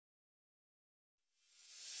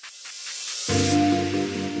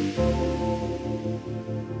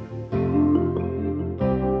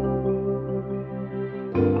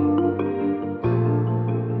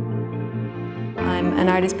an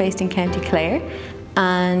artist based in County Clare,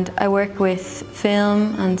 and I work with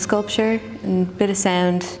film and sculpture and a bit of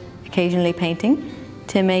sound, occasionally painting,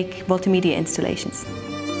 to make multimedia installations.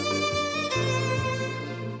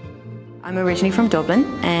 I'm originally from Dublin,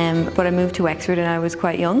 but I moved to Wexford when I was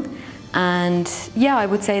quite young. And yeah, I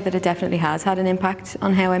would say that it definitely has had an impact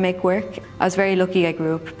on how I make work. I was very lucky. I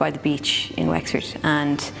grew up by the beach in Wexford,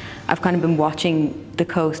 and I've kind of been watching the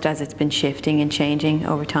coast as it's been shifting and changing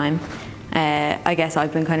over time. I guess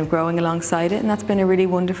I've been kind of growing alongside it, and that's been a really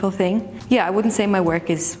wonderful thing. Yeah, I wouldn't say my work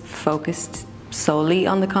is focused solely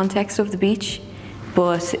on the context of the beach,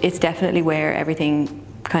 but it's definitely where everything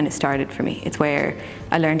kind of started for me. It's where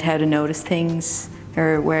I learned how to notice things,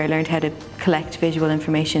 or where I learned how to collect visual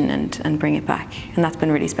information and bring it back, and that's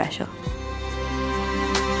been really special.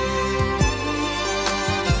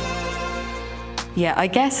 Yeah, I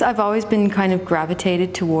guess I've always been kind of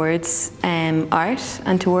gravitated towards art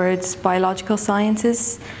and towards biological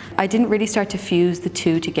sciences. I didn't really start to fuse the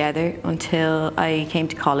two together until I came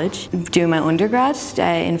to college, doing my undergrad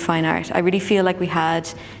in fine art. I really feel like we had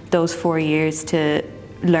those 4 years to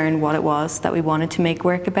learn what it was that we wanted to make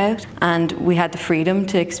work about, and we had the freedom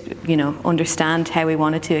to understand how we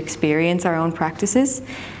wanted to experience our own practices.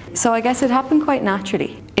 So I guess it happened quite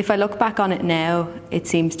naturally. If I look back on it now, it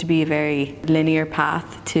seems to be a very linear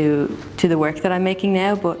path to the work that I'm making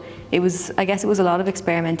now, but I guess it was a lot of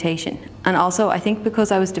experimentation. And also I think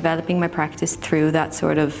because I was developing my practice through that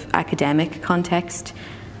sort of academic context,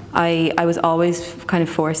 I was always kind of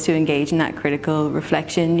forced to engage in that critical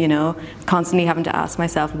reflection, constantly having to ask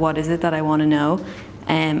myself, what is it that I want to know?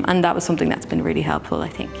 And that was something that's been really helpful, I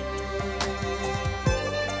think.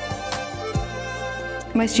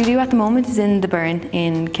 My studio at the moment is in the Burn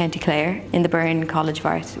in County Clare, in the Burn College of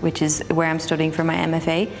Art, which is where I'm studying for my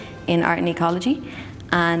MFA in Art and Ecology.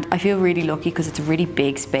 And I feel really lucky because it's a really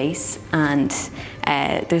big space, and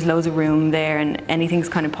there's loads of room there, and anything's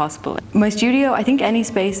kind of possible. My studio, I think any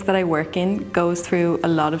space that I work in goes through a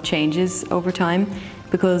lot of changes over time,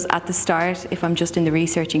 because at the start, if I'm just in the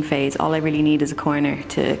researching phase, all I really need is a corner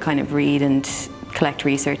to kind of read and collect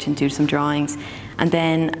research and do some drawings. And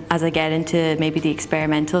then as I get into maybe the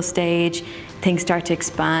experimental stage, things start to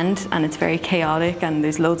expand, and it's very chaotic, and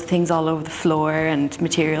there's loads of things all over the floor and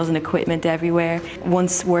materials and equipment everywhere.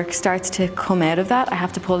 Once work starts to come out of that, I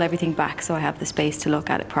have to pull everything back so I have the space to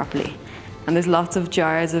look at it properly. And there's lots of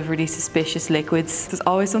jars of really suspicious liquids. There's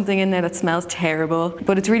always something in there that smells terrible,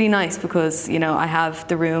 but it's really nice because I have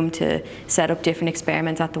the room to set up different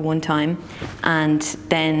experiments at the one time, and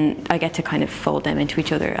then I get to kind of fold them into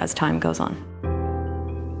each other as time goes on.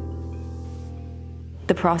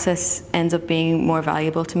 The process ends up being more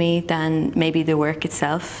valuable to me than maybe the work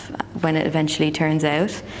itself when it eventually turns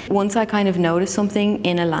out. Once I kind of notice something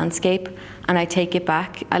in a landscape and I take it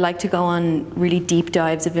back, I like to go on really deep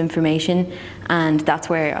dives of information, and that's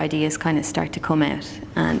where ideas kind of start to come out.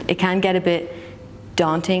 And it can get a bit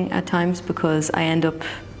daunting at times because I end up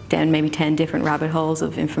down maybe 10 different rabbit holes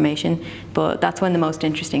of information, but that's when the most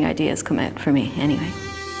interesting ideas come out for me anyway.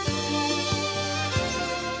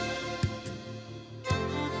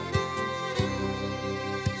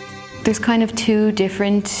 There's kind of two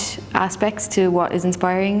different aspects to what is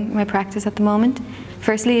inspiring my practice at the moment.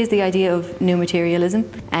 Firstly is the idea of new materialism,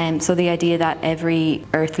 so the idea that every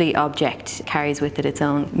earthly object carries with it its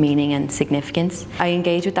own meaning and significance. I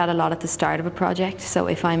engage with that a lot at the start of a project, so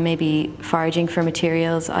if I'm maybe foraging for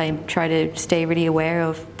materials, I try to stay really aware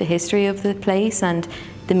of the history of the place and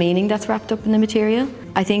the meaning that's wrapped up in the material.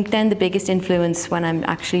 I think then the biggest influence when I'm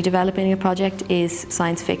actually developing a project is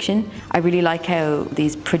science fiction. I really like how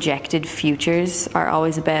these projected futures are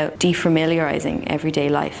always about defamiliarizing everyday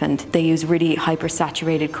life, and they use really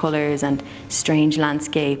hyper-saturated colours and strange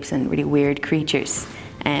landscapes and really weird creatures.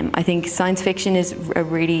 I think science fiction is a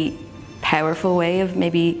really powerful way of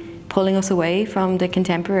maybe pulling us away from the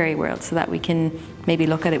contemporary world so that we can maybe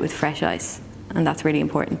look at it with fresh eyes, and that's really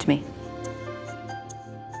important to me.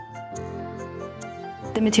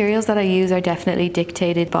 The materials that I use are definitely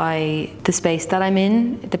dictated by the space that I'm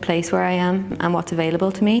in, the place where I am, and what's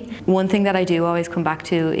available to me. One thing that I do always come back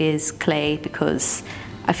to is clay, because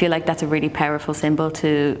I feel like that's a really powerful symbol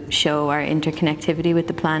to show our interconnectivity with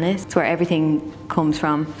the planet. It's where everything comes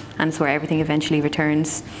from, and it's where everything eventually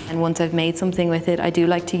returns. And once I've made something with it, I do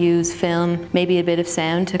like to use film, maybe a bit of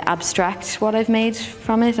sound, to abstract what I've made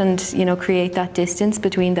from it and, create that distance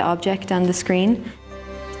between the object and the screen.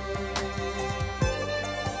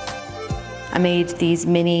 I made these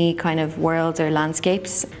mini kind of worlds or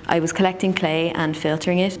landscapes. I was collecting clay and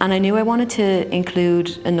filtering it, and I knew I wanted to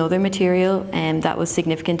include another material that was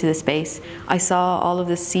significant to the space. I saw all of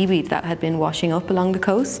the seaweed that had been washing up along the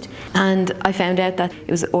coast, and I found out that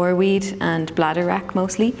it was oarweed and bladderwrack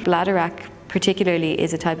mostly. Bladderwrack particularly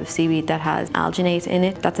is a type of seaweed that has alginate in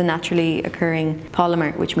it. That's a naturally occurring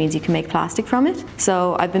polymer, which means you can make plastic from it.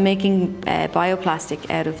 So I've been making bioplastic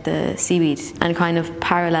out of the seaweed, and kind of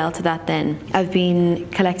parallel to that then, I've been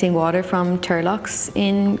collecting water from turlocks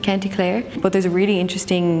in County Clare. But there's a really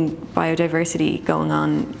interesting biodiversity going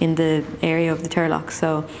on in the area of the turlocks.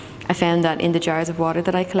 So I found that in the jars of water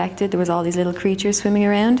that I collected, there was all these little creatures swimming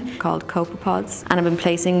around called copepods, and I've been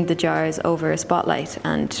placing the jars over a spotlight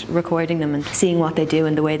and recording them and seeing what they do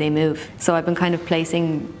and the way they move. So I've been kind of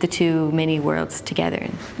placing the two mini worlds together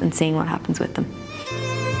and seeing what happens with them.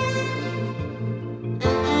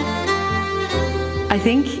 I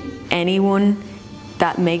think anyone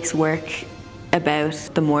that makes work about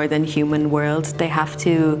the more than human world, they have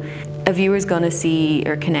to, a viewer's going to see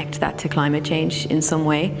or connect that to climate change in some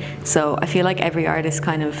way. So I feel like every artist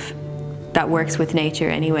kind of that works with nature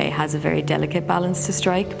anyway has a very delicate balance to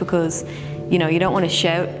strike, because you know, you don't want to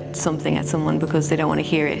shout something at someone because they don't want to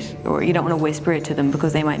hear it, or you don't want to whisper it to them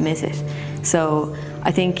because they might miss it. So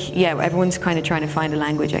I think, yeah, everyone's kind of trying to find a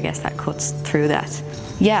language, I guess, that cuts through that.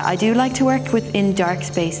 Yeah, I do like to work in dark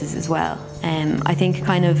spaces as well. I think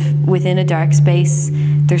kind of within a dark space,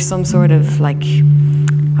 there's some sort of like,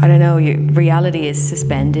 I don't know, reality is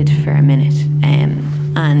suspended for a minute.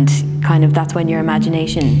 And kind of that's when your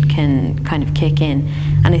imagination can kind of kick in.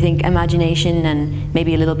 And I think imagination and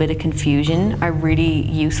maybe a little bit of confusion are really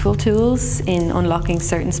useful tools in unlocking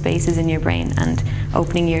certain spaces in your brain and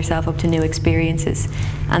opening yourself up to new experiences.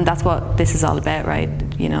 And that's what this is all about, right?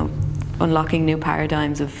 You know, unlocking new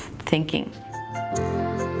paradigms of thinking.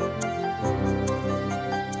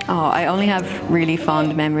 Oh, I only have really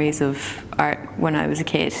fond memories of art when I was a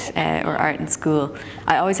kid, or art in school.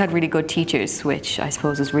 I always had really good teachers, which I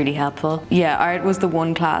suppose was really helpful. Yeah, art was the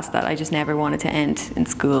one class that I just never wanted to end in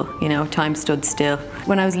school. You know, time stood still.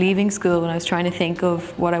 When I was leaving school, when I was trying to think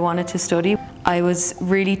of what I wanted to study, I was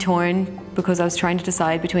really torn because I was trying to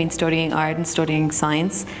decide between studying art and studying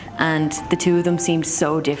science, and the two of them seemed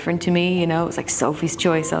so different to me, you know. It was like Sophie's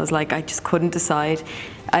choice. I was like, I just couldn't decide.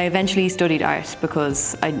 I eventually studied art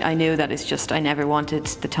because I knew that it's just, I never wanted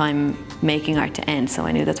the time making art to end, so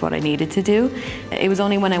I knew that's what I needed to do. It was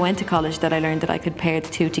only when I went to college that I learned that I could pair the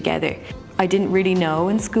two together. I didn't really know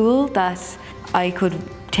in school that I could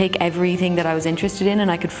take everything that I was interested in and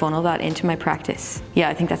I could funnel that into my practice. Yeah,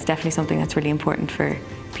 I think that's definitely something that's really important for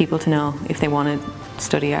people to know if they want to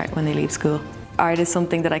study art when they leave school. Art is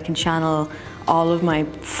something that I can channel all of my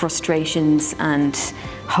frustrations and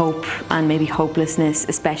hope and maybe hopelessness,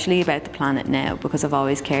 especially about the planet now, because I've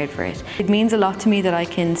always cared for it. It means a lot to me that I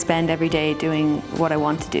can spend every day doing what I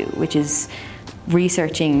want to do, which is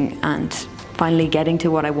researching and finally getting to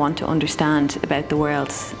what I want to understand about the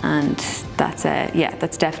world. And that's, yeah,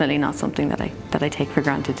 that's definitely not something that I take for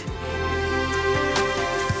granted.